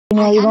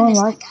Danny, are you going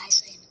missed live? that guy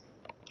saying,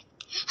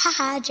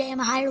 haha, Jay,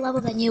 I'm a higher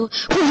level than you.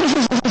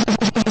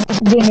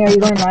 Danny, are you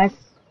going live?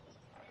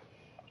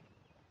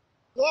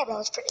 Yeah, bro,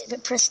 it's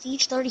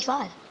Prestige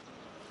 35.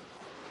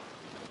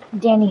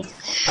 Danny.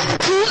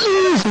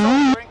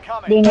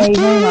 Danny, are you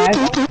going live?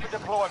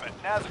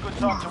 Now's a good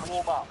time to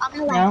warm up. I'm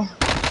gonna No? lag.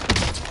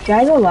 Should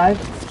I go live?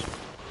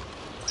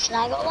 Should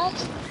I go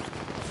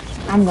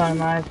live? I'm going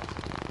live.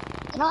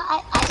 You know,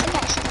 I think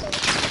I should go.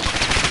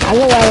 I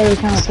go live every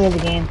time I play the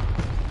game.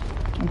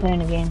 I'm playing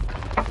the game.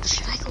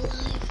 Should I go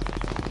live?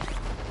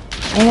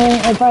 And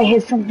then if I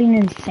hit something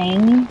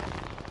insane,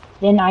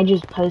 then I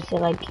just post it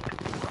like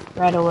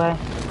right away.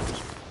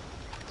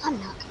 I'm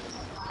not gonna go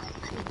live.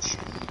 I'm in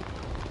shame.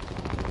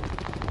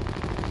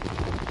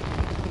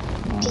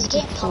 Because you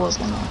can't pause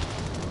it.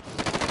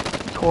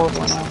 It's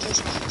horrible now.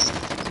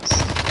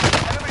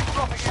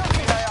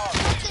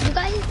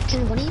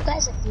 Can one of you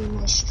guys view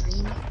my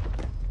stream?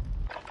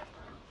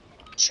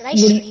 Should I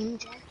stream,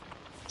 Jay?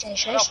 Jay,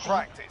 should I stream?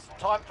 Practice.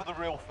 Time for the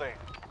real thing.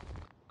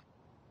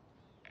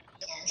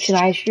 Yes. Should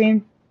I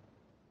stream?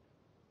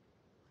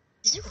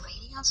 Is it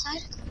raining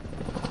outside?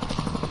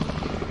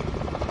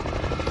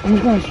 I'm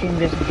just gonna stream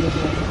just in case.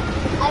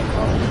 I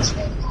know it's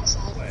raining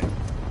outside.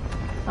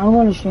 I'm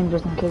gonna stream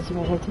just in case if I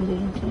hit something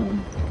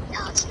insane.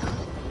 No, it's not.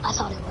 I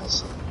thought it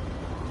was.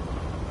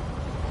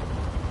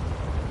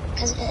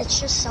 Because it's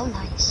just so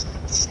nice,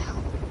 like, the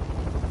sound.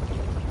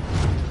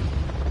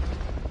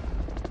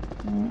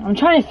 I'm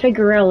trying to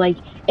figure out, like,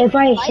 if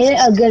I hit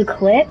a good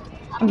clip,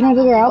 I'm trying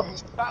to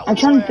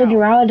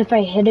figure out if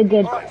I hit a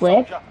good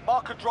clip,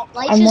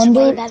 I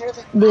wonder,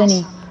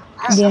 Danny,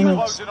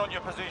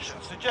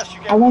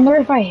 I wonder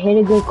if I hit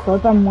a good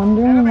clip, I'm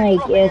wondering,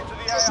 like, if,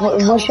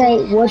 what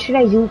should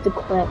I do with the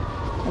clip,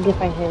 like,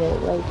 if I hit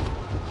it, like,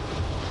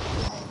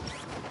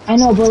 I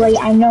know,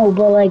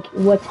 but, like,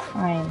 what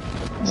time?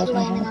 That's what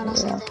I'm trying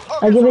to figure out.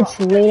 Like, if it's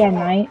late at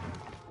night,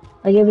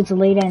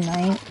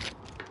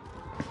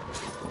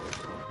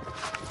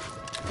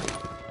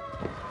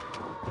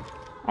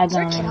 I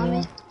got an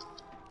idea.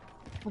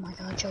 Oh my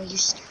god, Joe, you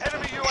stupid.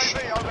 Enemy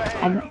UAV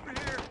overhead.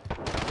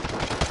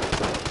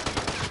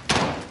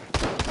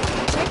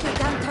 Check your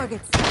damn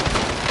targets.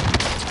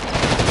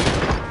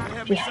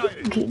 How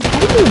do you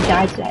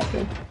die to that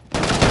kid?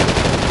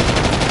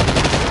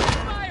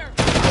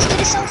 Let's get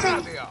a selfie.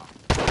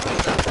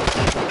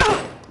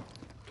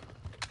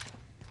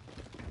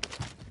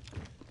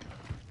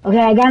 Okay,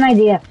 I got an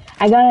idea.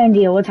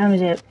 What time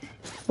is it?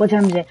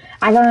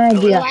 I got an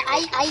idea.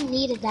 I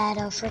needed that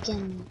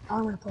freaking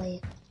armor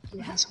plate,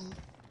 you asshole.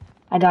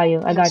 I got you.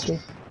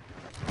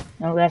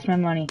 No, that's my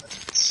money.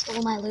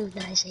 Stole my loot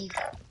that I saved.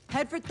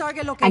 Head for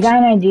target location. I got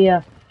an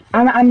idea.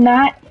 I'm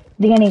not,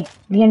 Danny,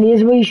 this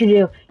is what you should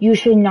do. You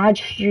should not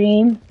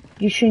stream.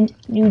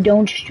 You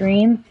don't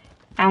stream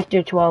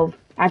after 12.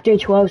 After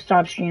 12,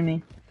 stop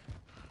streaming.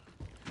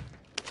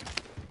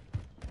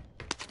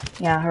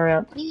 Yeah, hurry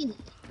up. What do you mean?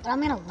 But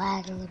I'm gonna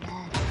lag really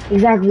bad.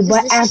 Exactly,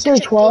 but after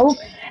 12,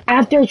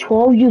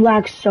 you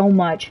lag so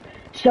much.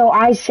 So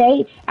I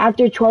say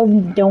after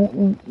 12,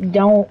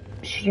 don't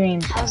stream.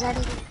 How's that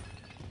even?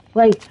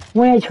 Like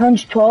when it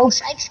turns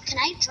 12. Can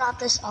I drop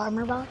this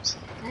armor box?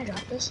 Can I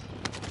drop this?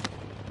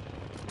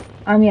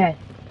 Yeah.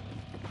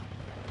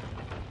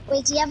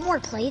 Wait, do you have more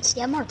plates?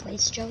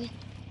 Joey?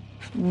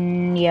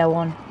 Yeah,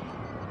 one.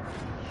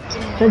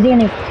 So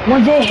Danny,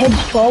 once it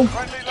hits 12,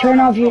 turn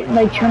off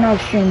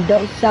stream.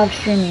 Don't stop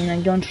streaming.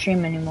 Like don't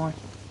stream anymore.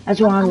 That's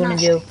what I'm gonna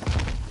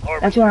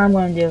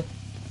do.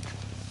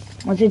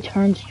 Once it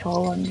turns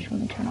 12, I'm just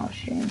gonna turn off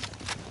stream.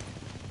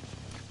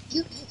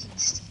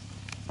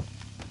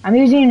 I'm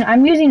using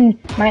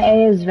my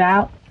AS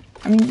Val.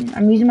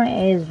 I'm using my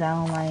AS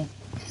Val on my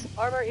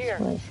armor here.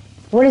 Place.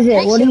 What is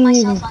it? What are you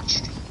using?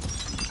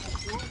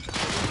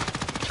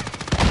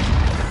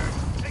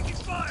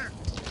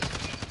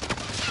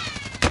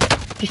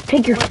 Just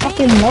pick your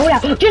fucking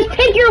loadout. Just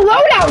pick your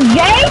loadout,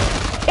 Jay!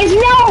 It's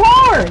not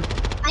hard!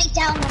 I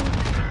down them.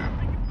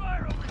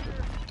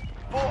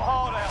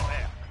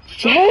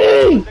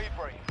 Jay!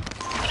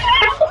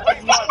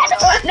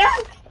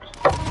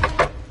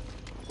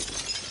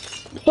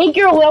 Pick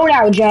your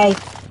loadout, Jay.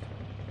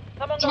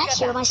 Can I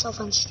hear myself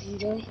on stream,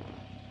 Joey?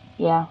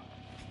 Yeah.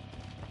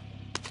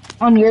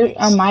 On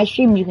my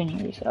stream, you can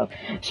hear yourself.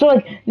 So,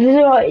 like, this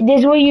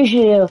is what you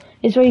should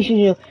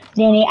do.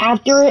 Danny,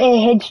 after it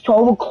hits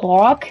 12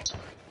 o'clock,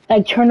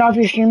 like, turn off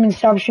your stream and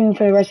stop streaming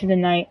for the rest of the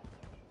night.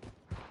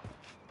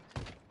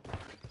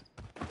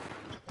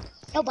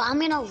 No, but I'm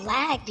gonna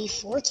lag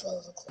before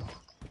 12 o'clock.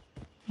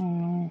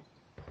 Can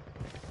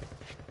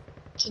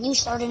you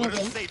start an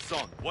event?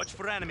 Watch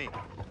for enemy.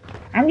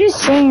 I'm just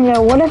saying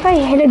though, what if I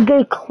hit a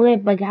good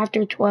clip, like,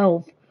 after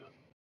 12?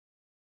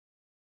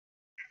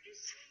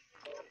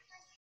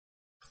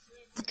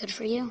 Good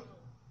for you.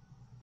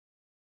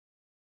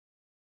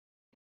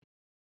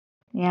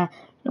 Yeah.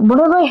 What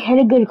if I hit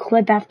a good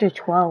clip after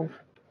 12?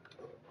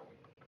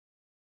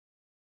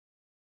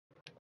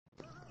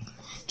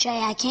 Jay,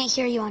 I can't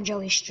hear you on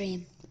Joey's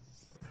stream.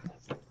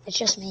 It's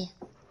just me.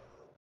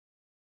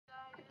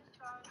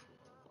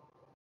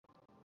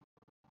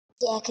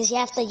 Yeah, because you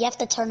have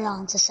to turn it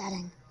on to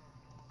setting.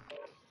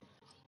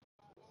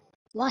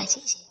 Why? It's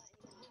easy.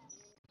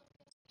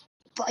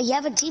 But you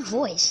have a deep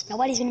voice.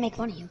 Nobody's gonna make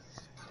fun of you.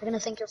 They're gonna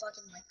think you're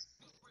fucking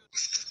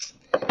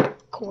like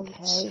cool.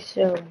 Okay,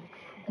 so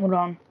hold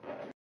on.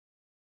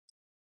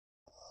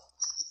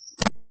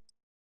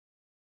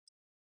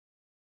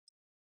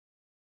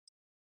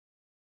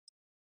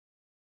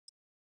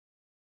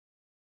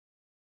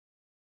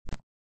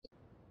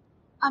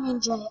 I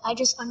mean, Jay, I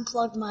just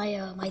unplugged my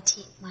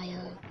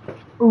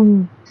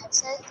Ooh.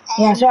 headset.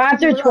 Yeah, And so you were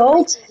on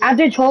my TV.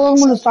 after 12, I'm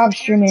So gonna stop my parents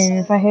streaming said,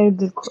 if I hit a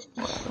good clip.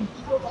 you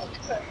were like,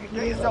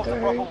 Get yourself a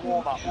proper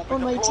warm-up. We'll on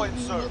be my deploying TV.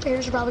 soon. My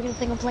parents are probably gonna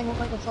think I'm playing with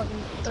like a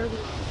fucking 30.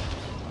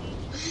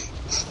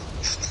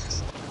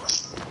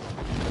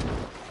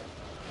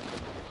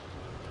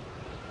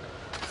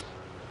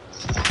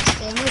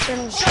 Family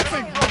friendly.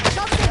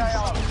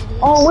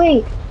 Oh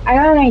wait, I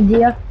got an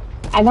idea.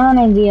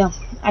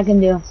 I can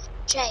do.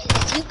 Jay,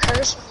 if you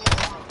curse when you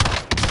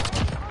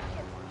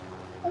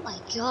oh my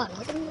god,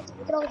 look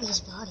at all these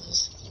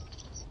bodies.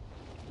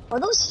 Are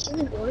those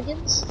human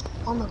organs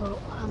on the ground?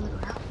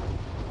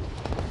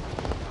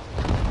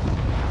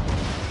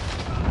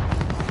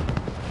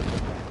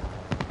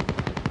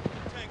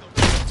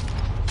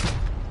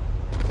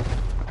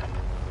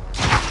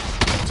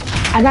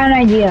 I got an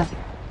idea.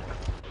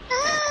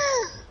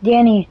 Ah!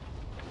 Danny,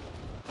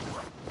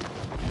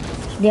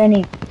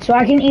 so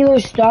I can either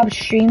stop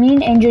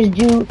streaming and just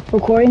do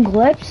recording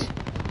clips,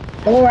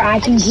 or I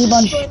can keep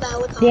on.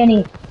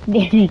 Danny,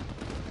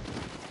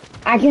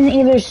 I can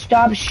either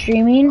stop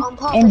streaming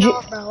and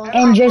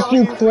just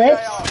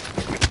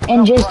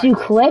do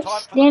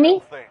clips,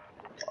 Danny.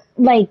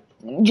 Like,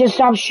 just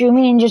stop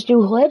streaming and just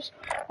do clips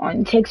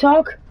on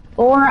TikTok,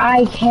 or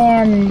I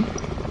can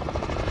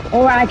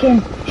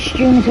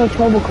stream until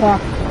 12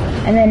 o'clock,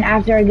 and then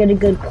after I get a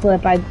good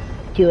clip, I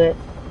do it.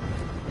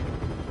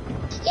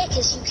 Yeah,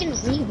 because you can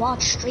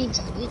re-watch streams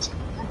on YouTube.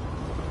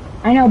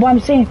 I know, but I'm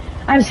saying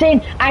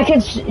I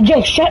could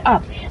just shut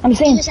up. I'm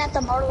saying You just have the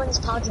Marlins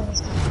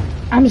Padres game.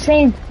 I'm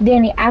saying,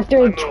 Danny,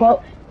 after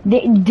 12. No,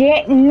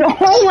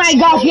 oh my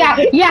gosh,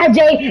 yeah,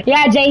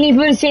 Jay, he's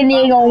going to San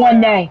Diego one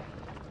day.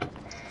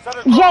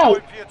 Jay,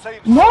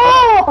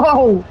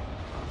 no!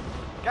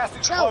 Gas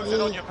is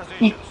closing on your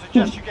position.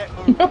 Suggest you get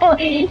moving. No,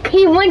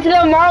 he went to the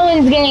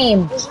Marlins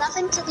game. There's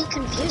nothing to be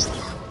confused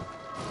about.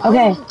 Why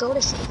Okay. would you go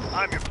to San Diego?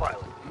 I'm your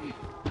pilot.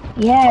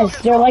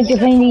 Yes, they're like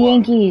defending the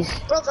Yankees.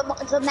 Bro,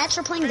 the Mets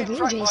are playing the Blue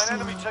Jays Track by an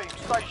tomorrow. enemy team.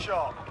 Stay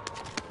sharp.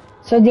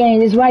 So Danny,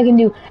 this is what I can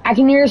do. I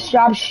can either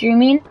stop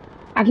streaming.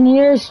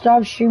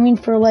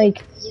 For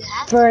like, You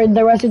have to. for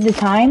the rest of the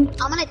time.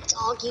 I'm gonna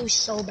dog you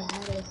so bad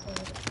if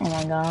Oh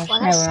my gosh,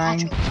 well, never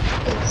mind.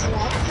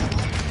 Satchel.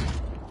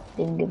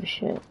 Didn't give a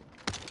shit.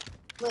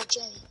 Wait,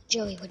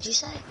 Joey, what'd you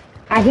say?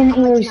 I can Oh,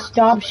 either no,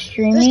 stop Just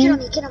streaming.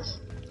 get on me.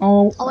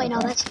 Oh. Oh wait, no,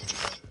 okay. that's you, Joey.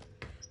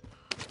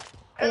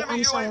 Wait,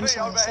 I'm sorry.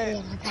 Say it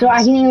again. So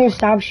I can either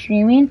stop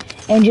streaming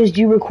and just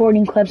do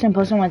recording clips and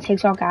post them on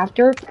TikTok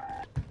after,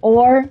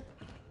 or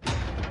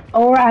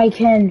I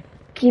can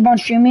keep on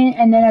streaming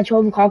and then at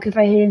 12 o'clock if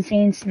I hit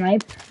insane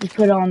snipe, just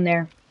put it on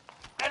there.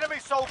 Enemy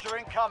soldier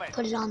incoming.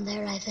 Put it on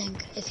there, I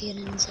think, if you had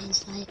an insane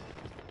snipe.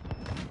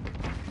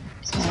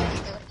 So I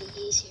think that would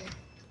be easier.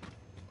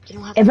 You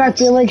don't have If to I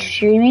feel like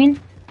streaming,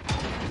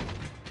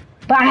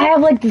 but I have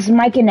like this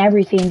mic and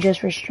everything just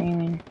for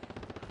streaming.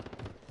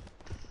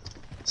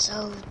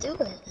 So do it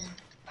then.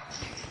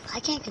 I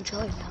can't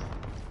control you now.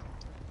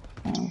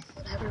 Oh.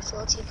 Whatever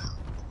floats your boat.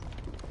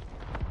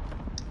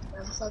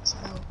 Whatever floats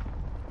your boat.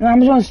 No, I'm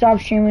just gonna stop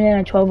streaming then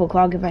at 12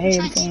 o'clock if I hit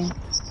insane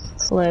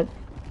clip.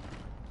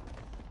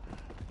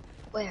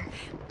 Where?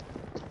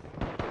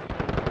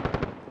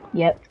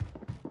 Yep.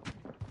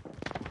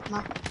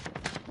 Mark.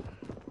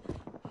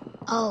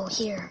 Oh,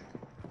 here.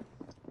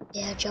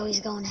 Yeah, Joey's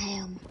going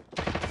ham.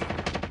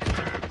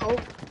 Oh.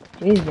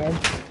 He's dead.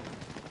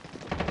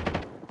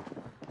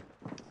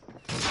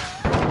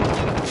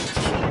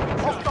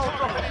 Hostile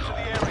dropping into the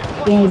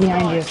area. Danny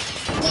behind you.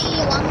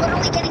 Hey, I'm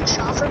literally getting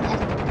shot from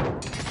heaven.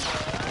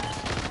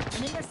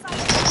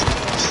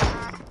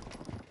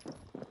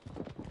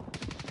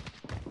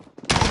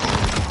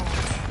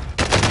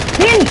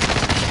 Danny!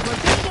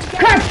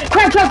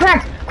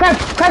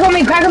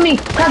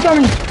 Crack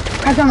on me!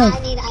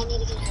 I need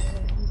to get out of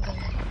here. I need to get out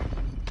of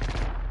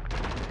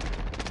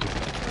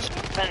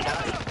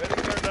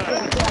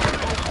here.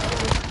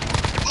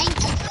 Thank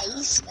you for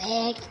your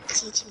swag for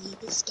teaching me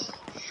this game.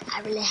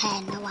 I really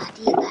had no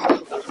idea about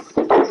it.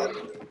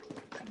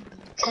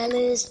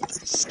 Colors, the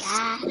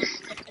sky,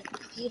 the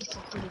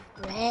beautiful blue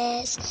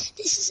grass.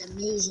 This is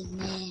amazing,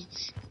 man.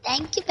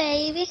 Thank you,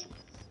 baby.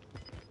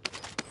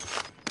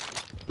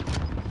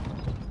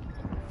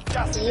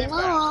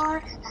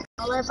 DLR, that's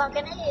all it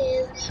fucking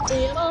is.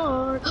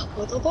 DLR,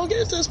 what the fuck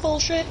is this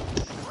bullshit?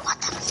 What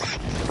the fuck?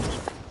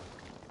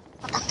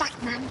 What the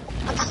fuck, man?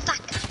 What the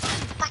fuck?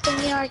 Fucking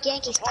New York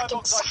Yankees fucking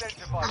Box suck.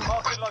 identified.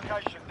 Marking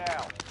location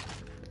now.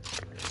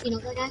 You know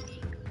that guy?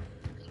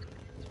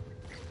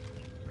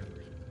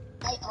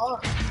 They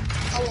are.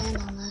 I'll land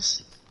on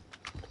this.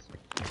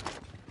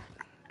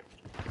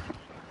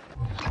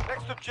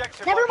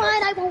 objective Never located.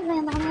 mind, I won't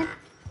land on it.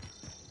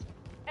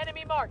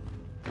 Enemy marked.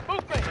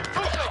 Movement.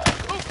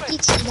 He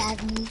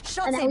teabagged me. Shots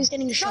And now in. he's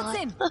getting Shots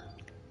shot. in.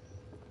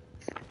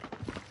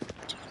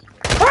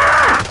 I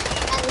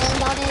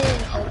land on it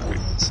and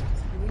open it.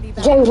 Really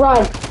bad. Jay,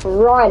 run,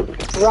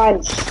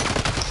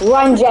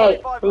 Jay,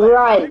 25 left.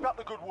 run. Keep up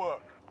the good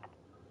work.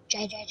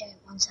 Jay,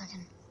 1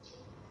 second.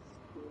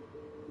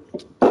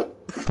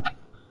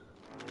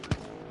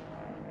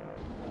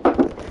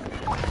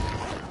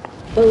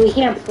 But we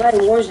can't play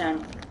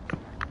Warzone.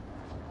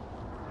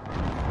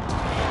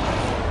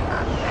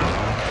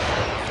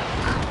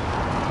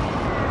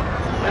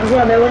 I'm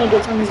sure that when he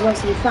gets on his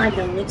once you find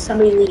them, let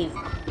somebody leave.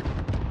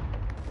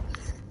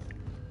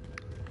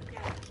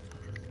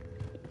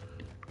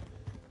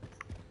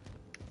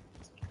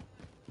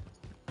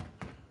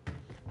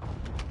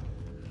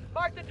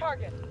 Mark the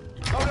target.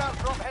 Loadout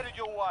drop headed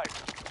your way.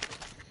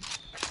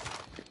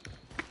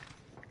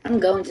 I'm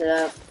going to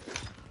that.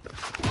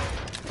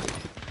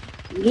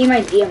 Give me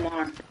my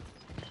DMR.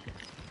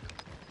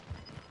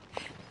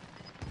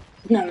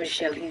 No, I'm just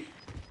joking.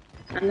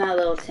 I'm not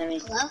little Timmy.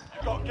 Hello?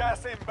 You've got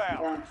gas inbound.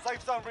 Yeah.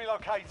 Safe zone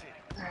relocated.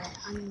 Alright,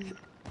 I'm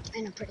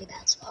in a pretty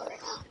bad spot right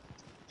now.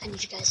 I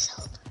need you guys'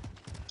 help.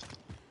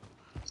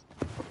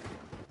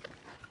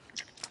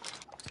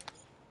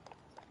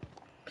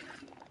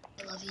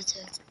 I love you too.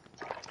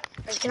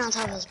 Let's get on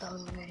top of this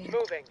building right here.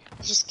 Moving.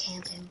 He's just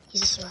camping.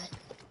 He's a sweat.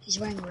 He's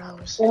wearing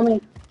rose. Follow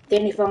me.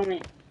 Danny, follow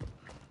me.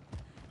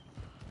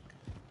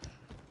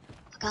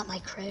 I got my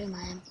crew,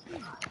 man. Go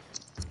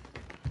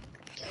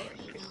where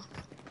you know.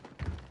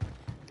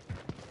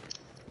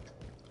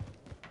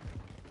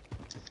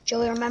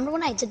 Joey, remember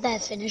when I did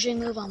that finishing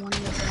move on one of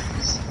your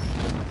friends?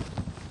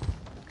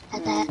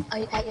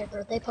 At your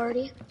birthday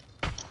party?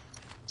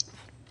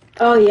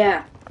 Oh,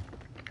 yeah.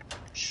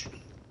 Shh.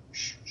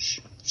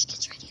 There's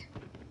kids right here.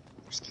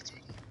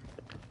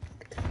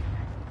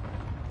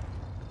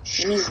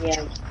 Shut Me, up, yeah.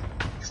 Joey.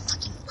 You're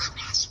fucking loud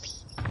ass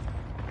speed.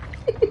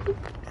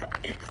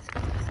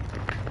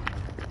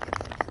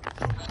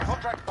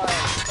 Contract failed.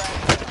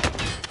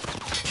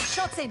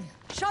 Shots in.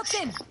 Shots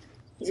in.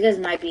 These guys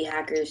might be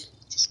hackers.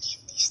 Just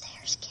camp these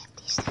stairs.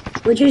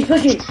 Which is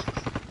pushing.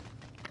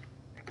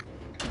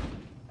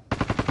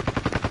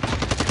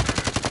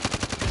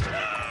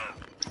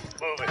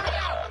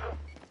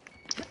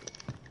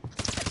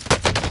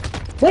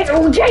 Wait,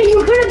 oh, Jay,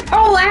 you couldn't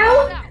call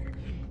out?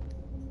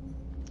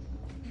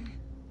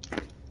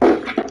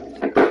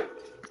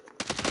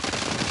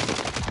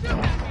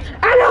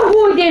 I know,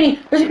 boy, Danny.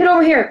 There's a kid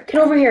over here.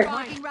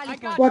 Marking rally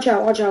point. Watch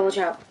out. I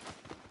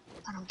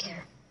don't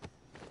care.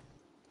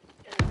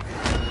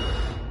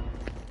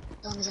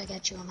 As long as I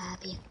get you, I'm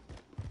happy.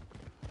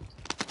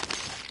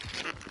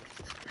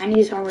 I need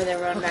his armor,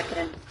 then run back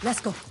in. Let's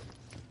go.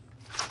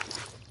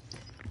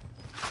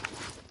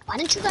 Why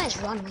didn't you guys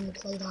run when you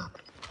played up?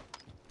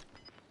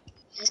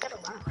 You guys gotta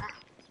run around.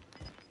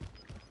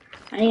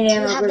 I need Do you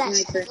ammo have for that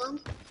sniper. gun?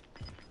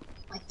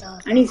 Like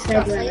the... I need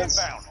sniper the ammo. plates?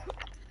 Inbound.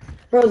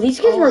 Bro, these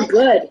kids were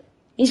good.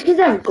 These kids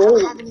have I don't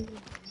gold. have any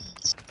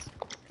grenades.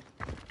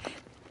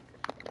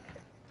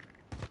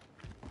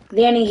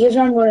 Danny, here's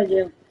what I'm gonna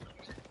do.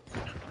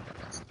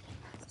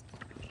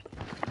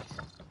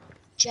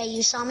 Jay,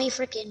 you saw me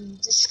freaking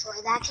destroy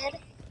that kid?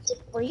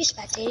 Were you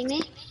spectating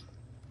me?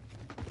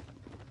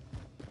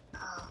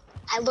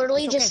 I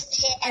literally It's just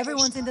okay. hit every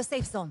Everyone's in spot. the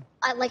safe zone.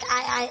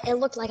 It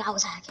looked like I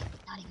was hacking.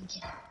 Not even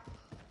kidding.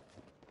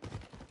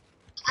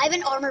 I have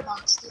an armor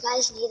box. Do you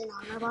guys need an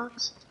armor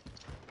box?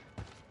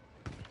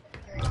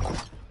 Here it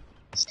is.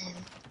 Same.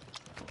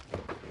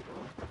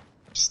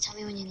 Just tell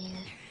me when you need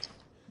it.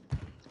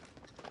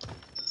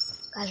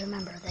 Guys,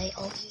 remember, they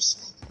all use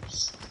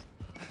snipers.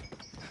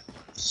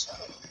 So...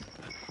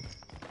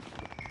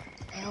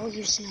 They all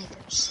use snipers,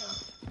 so...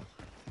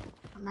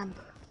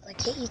 Remember,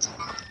 like, hit you to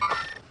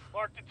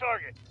Mark the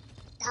target.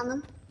 down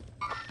them.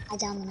 I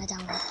down them.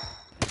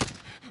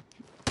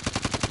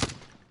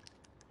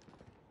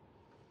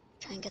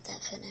 Try and get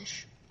that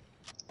finish.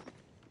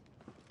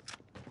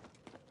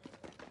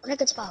 We're in a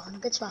good spot.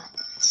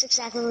 It's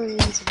exactly where we need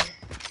to be.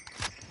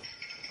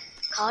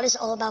 COD is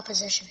all about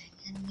positioning,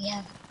 and we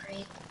have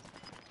great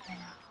right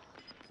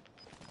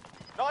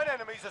now. 9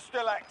 enemies are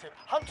still active.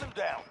 Hunt them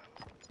down.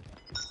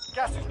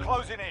 Gas is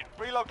closing in.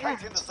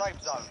 Relocating the safe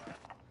zone.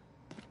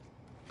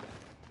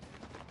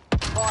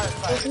 Fire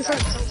station.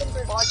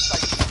 Confirm. 5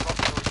 stations across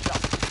your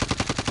shut.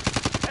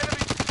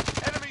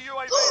 Enemy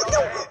UAV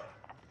overhead.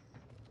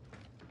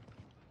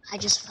 I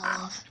just fell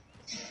off.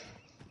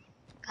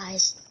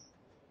 Guys.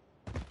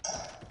 Oh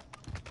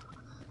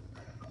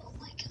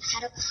my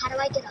god. How do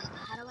I get up?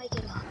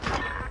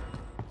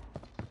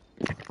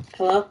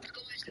 Hello?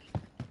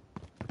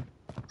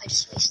 I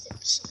just wasted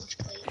so much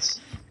plates.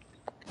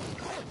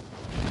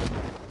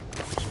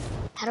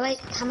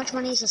 How much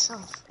money is this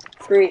off?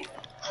 3.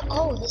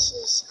 Oh, this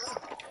is,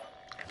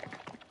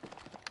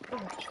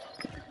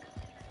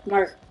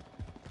 Mark.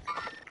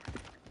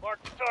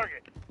 Mark the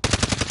target.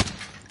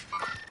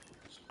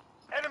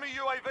 Enemy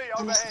UAV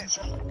I missed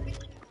overhead.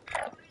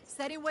 that.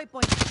 Setting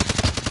waypoint.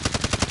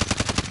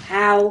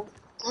 How?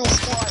 Guys,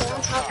 get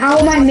on top. How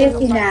am I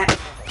missing that?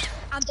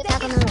 I'm Get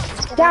back on the taking roof.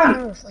 Let's get back on the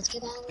roof. Let's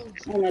get back on the roof.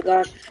 Oh my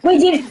gosh.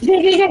 Wait, Jay,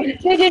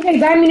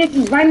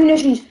 buy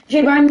munitions.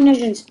 Jay, buy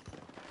munitions.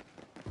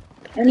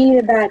 I need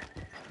it bad.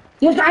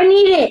 Yes, I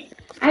need it.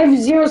 I have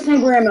 0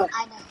 sniper ammo.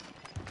 I know.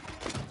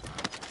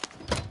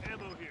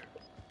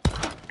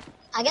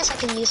 I guess I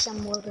can use some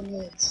more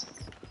grenades.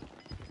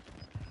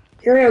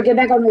 Hurry, get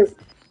back on the roof.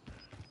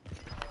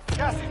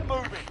 Gas is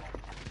moving.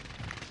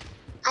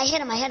 I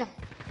hit him.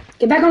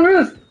 Get back on the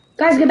roof.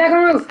 Guys, get back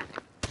on the roof.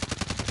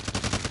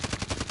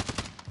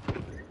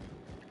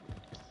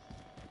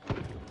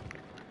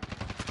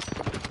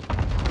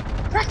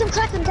 Crack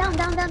them, down. We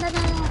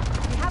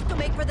have to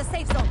make for the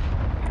safe zone.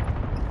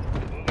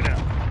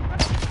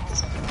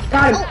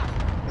 Got him.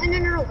 Oh,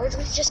 no, where did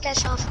we just get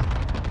shot from?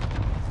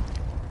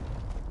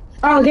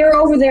 Oh, they're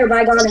over there, but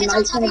I got This him. kid's I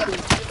on top of you.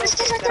 sniped him. This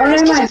kid's right Oh, there,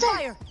 never this mind. kid's right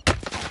Fire!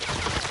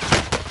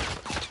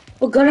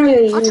 What gun are you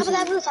there. On using? top of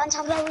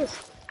that roof.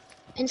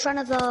 In front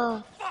of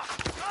the...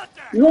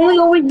 You only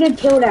always get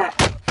killed at.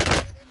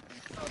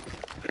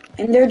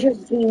 And they're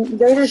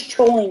just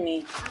trolling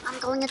me. I'm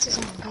going into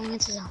zone. I'm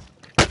zone.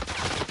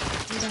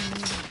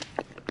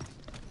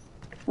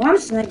 Well, I'm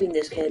sniping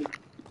this kid.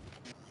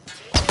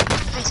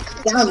 Guys, come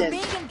into Down zone. him.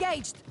 Being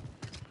engaged.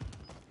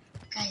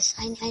 Guys,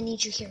 I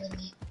need you here with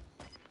me.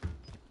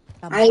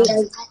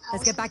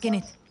 Let's get back in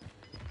it.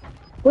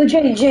 Wait,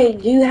 Jay,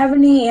 do you have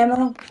any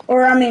ammo?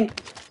 Or Gas is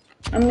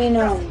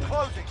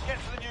closing. Get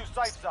to the new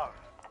safe zone.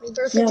 We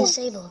both No. are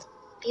disabled.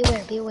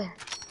 Beware.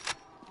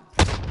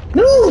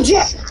 move,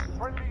 Jay!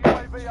 Friendly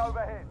UAV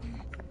overhead.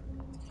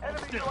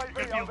 Enemy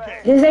UAV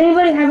overhead. Does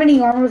anybody have any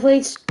armor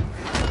plates?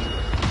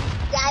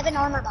 Yeah, I have an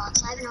armor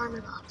box.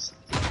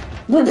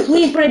 But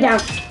please put it down.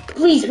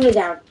 Please put it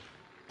down.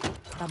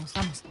 Vamos.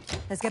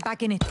 Let's get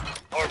back in it.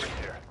 Army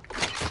here.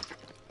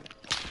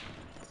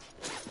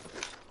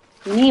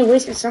 We need to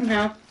waste it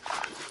somehow.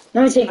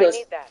 Let me take those.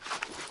 that.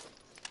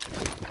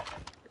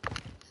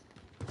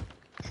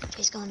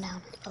 He's going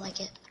down. I like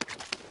it.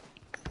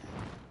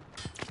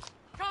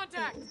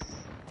 Contact!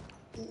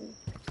 I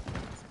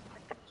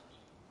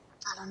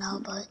don't know,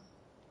 but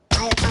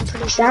I'm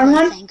pretty sure Down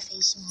one? Thank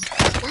face man.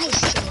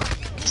 Nice,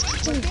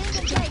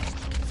 Jay.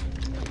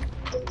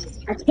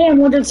 I can't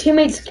want their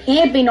teammates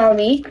camping on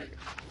me.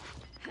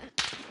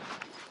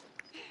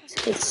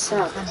 It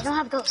sucks. They don't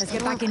have ghosts. Let's They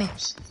get don't back have in it.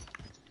 ghosts.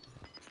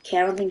 Okay,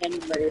 I don't think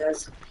anybody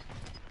does.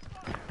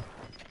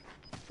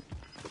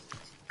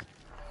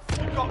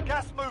 We've got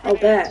gas moving Oh,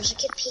 in. bad. There's a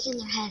kid peeking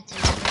their head. They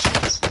have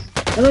shots.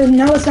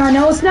 No, it's not.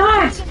 No, it's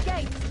not.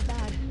 Engaged.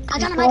 Bad. I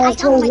got him. Oh, I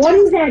tell him. what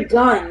is that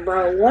gun,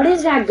 bro? What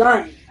is that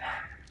gun?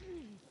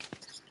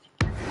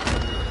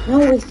 No,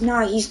 it's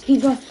not.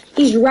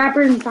 He's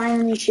rapid and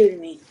finally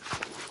shooting me.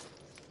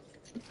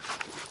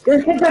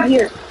 There's kids up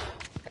here.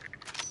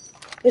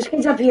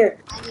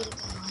 I need to go.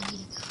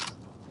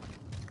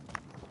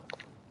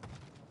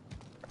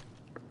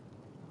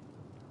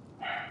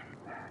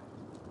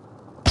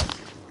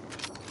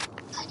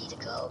 I need to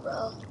go,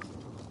 bro.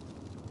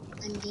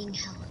 I'm being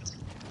held.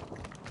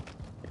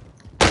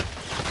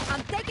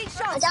 I'm taking I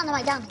shots.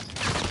 downed him.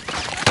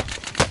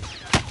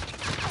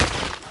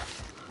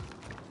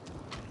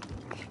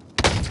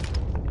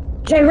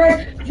 Jay.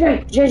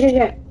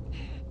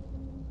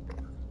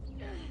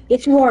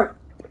 It's war.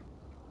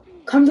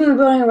 Come to the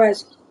building,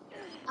 Rez.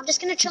 I'm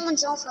just gonna chill in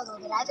zone for a little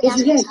bit. I have a Yes,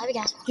 you gas can. mask. I have a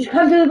gas mask. Just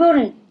come to the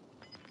building.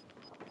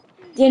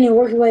 Danny,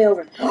 work your way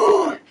over.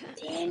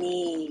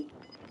 Danny.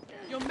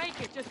 You'll make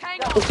it. Just hang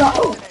on. It's not.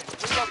 Hold.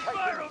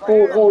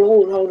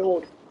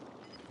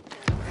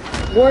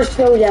 We're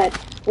so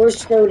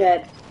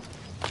dead.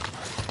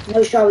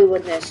 No shot we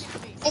win this.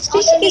 It's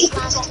also this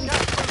last team.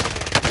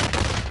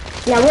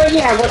 We're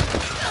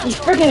these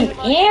freaking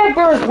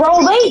campers,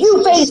 bro. They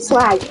do face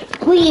flag.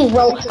 Please,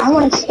 bro. I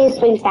want to kiss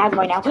face flag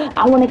right now.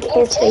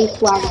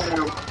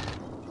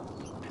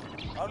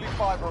 Only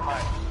 5 remain.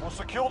 We'll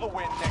secure the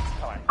win next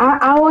time.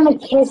 I want to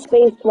kiss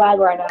face flag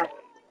right now.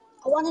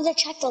 I wanted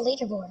to check the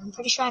leaderboard. I'm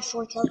pretty sure I have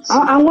 4 kills.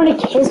 I want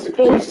to kiss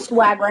face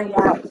swag right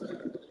now.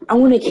 I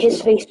want to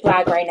kiss face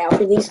flag right now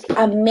for these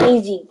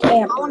amazing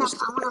campers. I wanna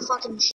fucking